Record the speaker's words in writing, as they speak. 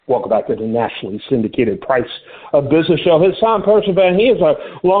Welcome back to the nationally syndicated Price of Business show. Hessam Parzivand, he is a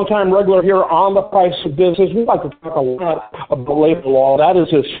longtime regular here on the Price of Business. We like to talk a lot about labor law. That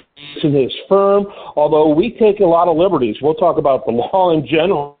is his firm, although we take a lot of liberties. We'll talk about the law in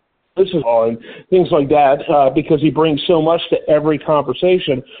general, business law, and things like that, because he brings so much to every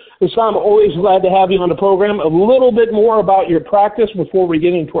conversation. Hessam, always glad to have you on the program. A little bit more about your practice before we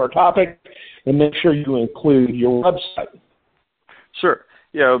get into our topic, and make sure you include your website. Sure.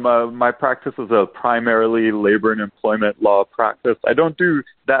 Yeah, my practice is a primarily labor and employment law practice. I don't do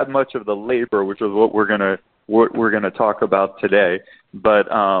that much of the labor, which is what we're gonna talk about today. But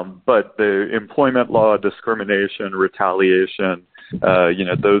the employment law, discrimination, retaliation,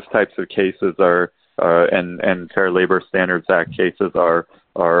 those types of cases are and Fair Labor Standards Act cases are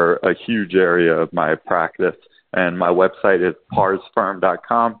a huge area of my practice. And my website is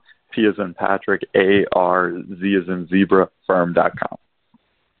parzfirm.com. P as in Patrick, A-R-Z as in zebra, firm.com.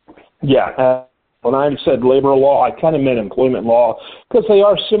 Yeah, when I said labor law, I kind of meant employment law because they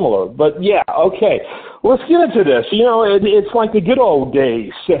are similar. But yeah, okay, let's get into this. You know, it's like the good old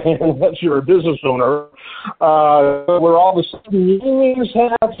days, unless you're a business owner, where all of a sudden unions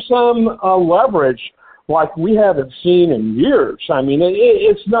have some leverage like we haven't seen in years. I mean,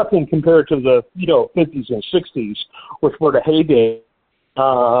 it's nothing compared to the 50s and 60s, which were the heyday.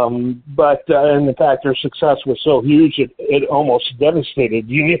 But in fact, their success was so huge it almost devastated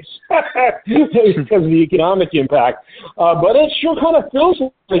unions because of the economic impact. But it sure kind of feels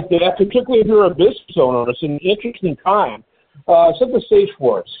like that, particularly if you're a business owner. It's an interesting time. Set the stage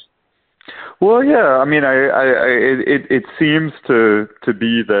for us. Well, yeah, I mean, it seems to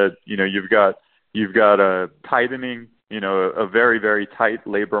be that you've got a tightening, a very, very tight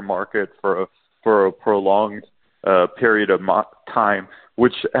labor market for a prolonged period of time,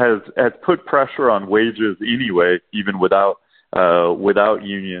 which has put pressure on wages anyway, even without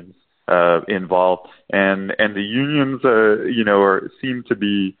unions involved, and the unions seem to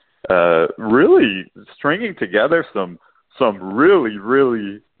be really stringing together some really,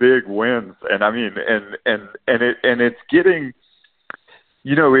 really big wins, and I mean it's getting,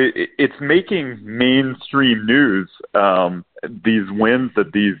 it's making mainstream news, these wins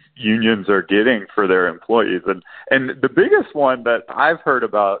that these unions are getting for their employees. And the biggest one that I've heard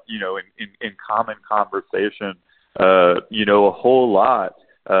about, in common conversation, a whole lot,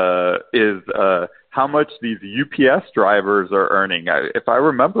 is how much these UPS drivers are earning. If I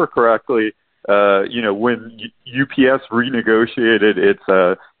remember correctly, when UPS renegotiated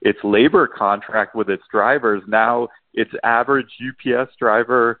its labor contract with its drivers, now its average UPS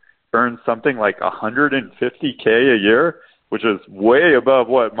driver earns something like $150K a year, which is way above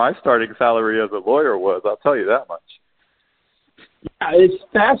what my starting salary as a lawyer was. I'll tell you that much. Yeah, it's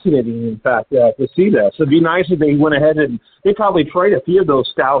fascinating, in fact, to see this. It'd be nice if they went ahead and they probably trade a few of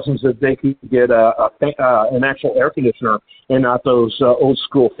those thousands if they could get an actual air conditioner and not those old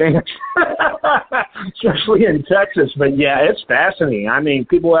school fans, especially in Texas. But yeah, it's fascinating. I mean,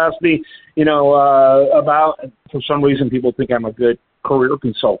 people ask me, about, for some reason, people think I'm a good career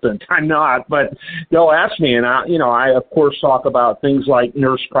consultant. I'm not, but they'll ask me, and I of course talk about things like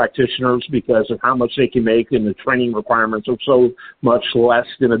nurse practitioners because of how much they can make, and the training requirements are so much less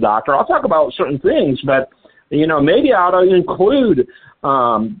than a doctor. I'll talk about certain things, but maybe I ought to include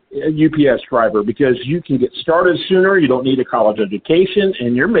a UPS driver because you can get started sooner. You don't need a college education,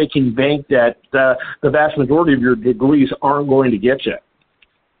 and you're making bank that the vast majority of your degrees aren't going to get you.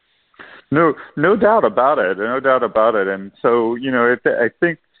 No doubt about it. No doubt about it. And so, I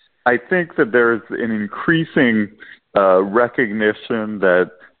think that there's an increasing recognition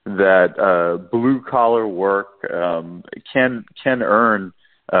that blue collar work can earn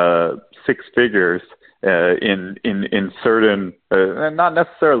six figures in certain not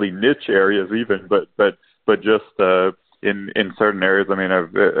necessarily niche areas even, but just in certain areas. I mean,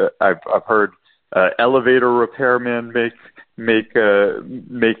 I've heard elevator repairmen make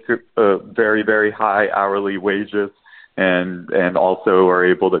very, very high hourly wages and also are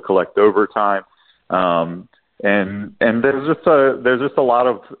able to collect overtime. And there's just a lot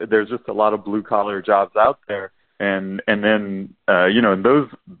of blue collar jobs out there. And then and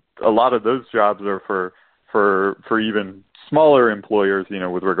a lot of those jobs are for even smaller employers,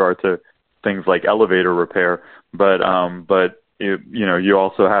 with regard to things like elevator repair. But you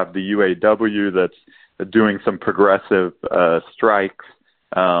also have the UAW that's doing some progressive strikes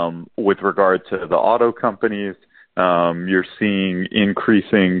with regard to the auto companies. You're seeing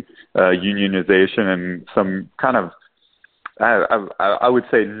increasing unionization and some kind of, I would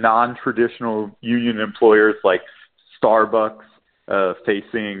say, non-traditional union employers like Starbucks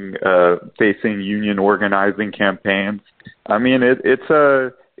facing union organizing campaigns. I mean, it's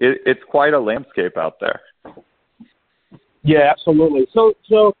it's quite a landscape out there. Yeah, absolutely. So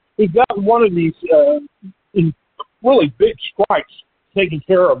we've got one of these really big strikes taken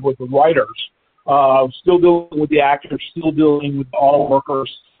care of with the writers. Still dealing with the actors, still dealing with the auto workers.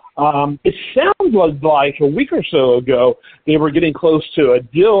 It sounds like a week or so ago they were getting close to a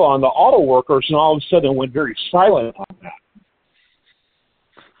deal on the auto workers, and all of a sudden it went very silent on that.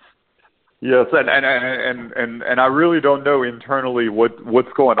 Yes, and I really don't know internally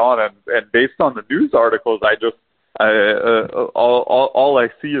what's going on, and based on the news articles, all I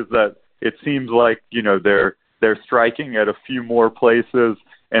see is that it seems like they're striking at a few more places,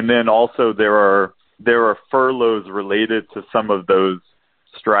 and then also there are furloughs related to some of those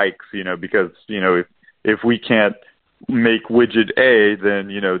strikes, because if we can't make widget A,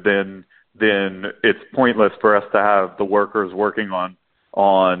 then it's pointless for us to have the workers working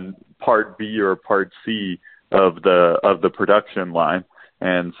on part B or part C of the production line.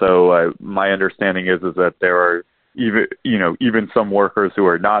 And so my understanding is that there are even some workers who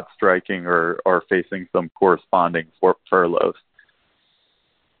are not striking or are facing some corresponding furloughs.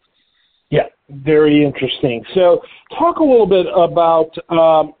 Yeah, very interesting. So talk a little bit about,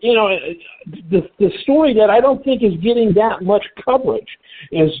 the story that I don't think is getting that much coverage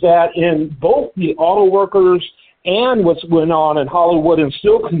is that in both the auto workers and what's going on in Hollywood and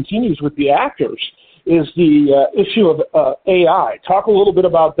still continues with the actors is the issue of AI. Talk a little bit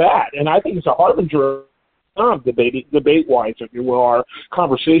about that. And I think it's a harbinger of debate-wise, if you will, or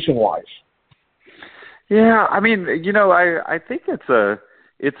conversation-wise. Yeah, I mean, I think it's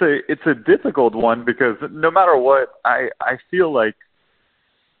a difficult one because no matter what, I feel like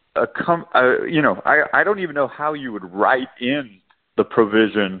I don't even know how you would write in the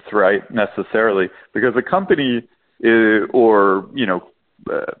provisions, right, necessarily, because a company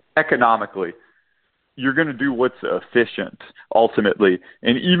economically, you're going to do what's efficient ultimately.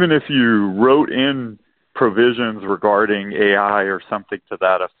 And even if you wrote in provisions regarding AI or something to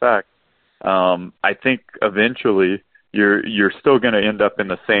that effect, I think eventually you're still going to end up in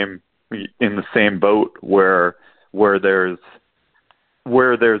the same boat where there's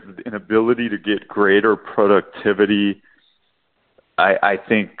an ability to get greater productivity. I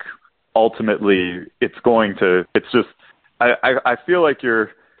think ultimately I feel like you're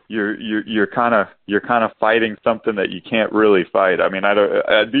kind of fighting something that you can't really fight. I mean,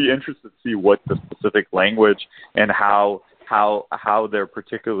 I'd be interested to see what the specific language and how they're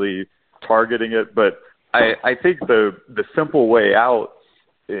particularly targeting it, but I think the simple way out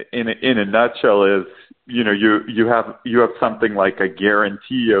in a nutshell is you have something like a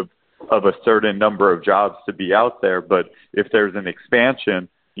guarantee of a certain number of jobs to be out there, but if there's an expansion,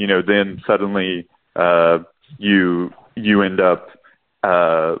 then suddenly you end up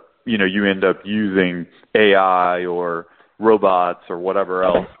using AI or robots or whatever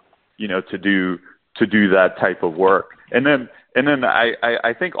else to do that type of work. And then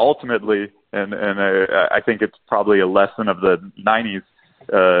I think ultimately, and I think it's probably a lesson of the 90s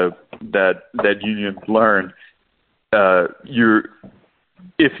that unions learned.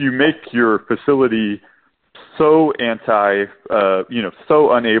 If you make your facility so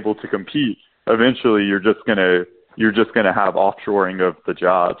so unable to compete, eventually you're just gonna have offshoring of the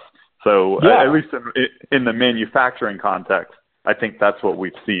jobs. So yeah. At least in the manufacturing context, I think that's what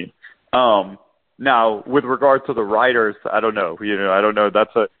we've seen. Now, with regard to the writers, I don't know. I don't know.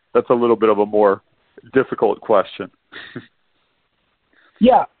 That's a little bit of a more difficult question.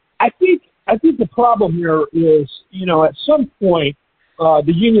 Yeah, I think the problem here is, at some point,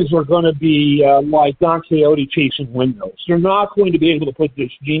 the unions are going to be like Don Quixote chasing windows. They're not going to be able to put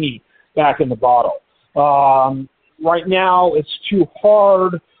this genie back in the bottle. Right now, it's too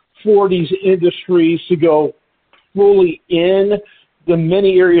hard for these industries to go fully in. The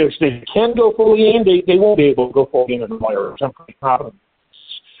many areas they can go fully in, they won't be able to go fully in the virus. I'm pretty confident.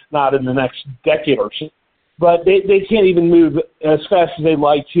 Not in the next decade or so. But they can't even move as fast as they'd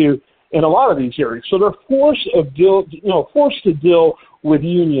like to in a lot of these areas. So they're forced to deal with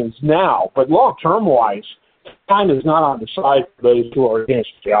unions now. But long-term wise, time is not on the side for those who are against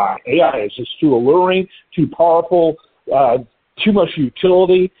AI. AI is just too alluring, too powerful, too much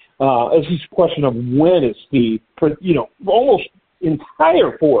utility. It's just a question of when it's the, almost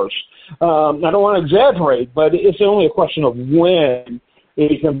entire force. I don't want to exaggerate, but it's only a question of when it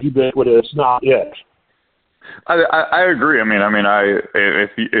becomes ubiquitous, not if. I agree. I mean,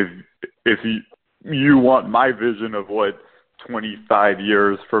 if you want my vision of what 25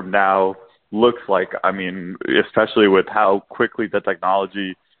 years from now looks like, I mean, especially with how quickly the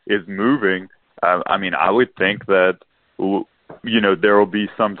technology is moving, I would think that, there will be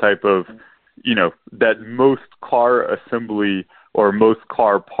some type of, that most car assembly or most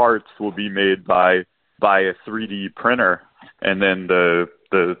car parts will be made by a 3D printer, and then the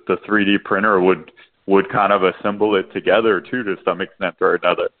 3D printer would kind of assemble it together too, to some extent or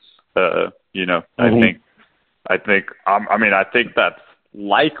another. Mm-hmm. I think that's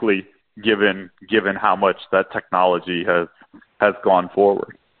likely given how much that technology has gone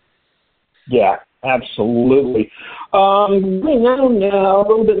forward. Yeah, absolutely. Now, a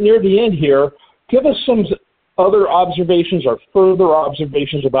little bit near the end here, give us some other observations or further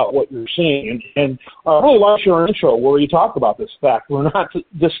observations about what you're seeing. And I really like your intro where you talk about this fact. We're not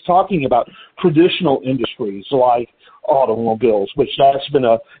just talking about traditional industries like automobiles, which that's been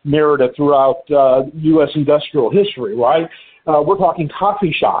a narrative throughout U.S. industrial history, right? We're talking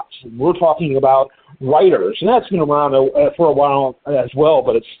coffee shops, and we're talking about writers, and that's been around for a while as well,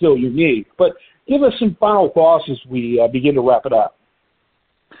 but it's still unique. But give us some final thoughts as we begin to wrap it up.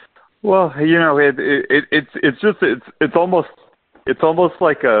 Well, it's almost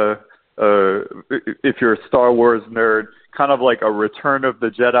like if you're a Star Wars nerd, kind of like a Return of the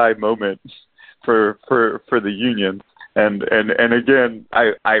Jedi moment for the Union. And again,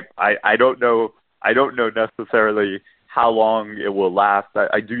 I don't know necessarily how long it will last.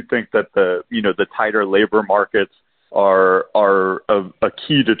 I do think that the tighter labor markets are a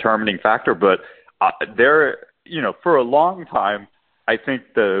key determining factor, but for a long time, I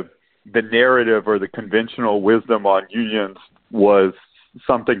think the narrative or the conventional wisdom on unions was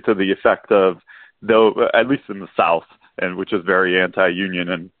something to the effect of, though, at least in the South, and which is very anti-union,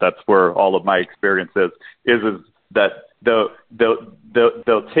 and that's where all of my experience is that they'll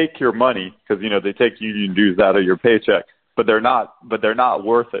take your money because they take union dues out of your paycheck, but they're not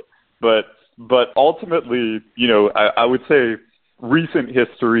worth it. But ultimately, I would say recent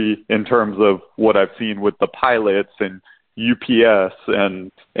history in terms of what I've seen with the pilots and UPS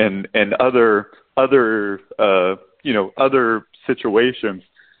and other situations,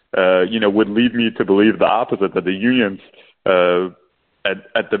 would lead me to believe the opposite, that the unions,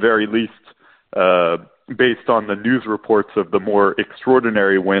 at the very least, based on the news reports of the more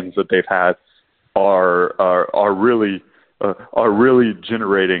extraordinary wins that they've had, are really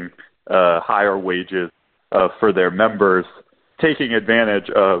generating higher wages for their members, taking advantage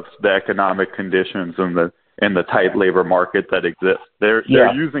of the economic conditions and the tight labor market that exists. They're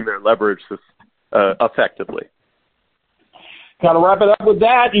using their leverage effectively. Got to wrap it up with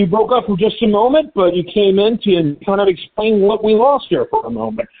that. You broke up for just a moment, but you came in to kind of explain what we lost here for a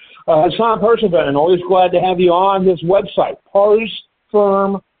moment. Hessam Parzivand, always glad to have you on this website,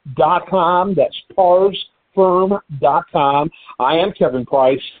 parzfirm.com. That's parzfirm.com. I am Kevin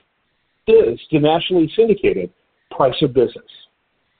Price. This is the nationally syndicated Price of Business.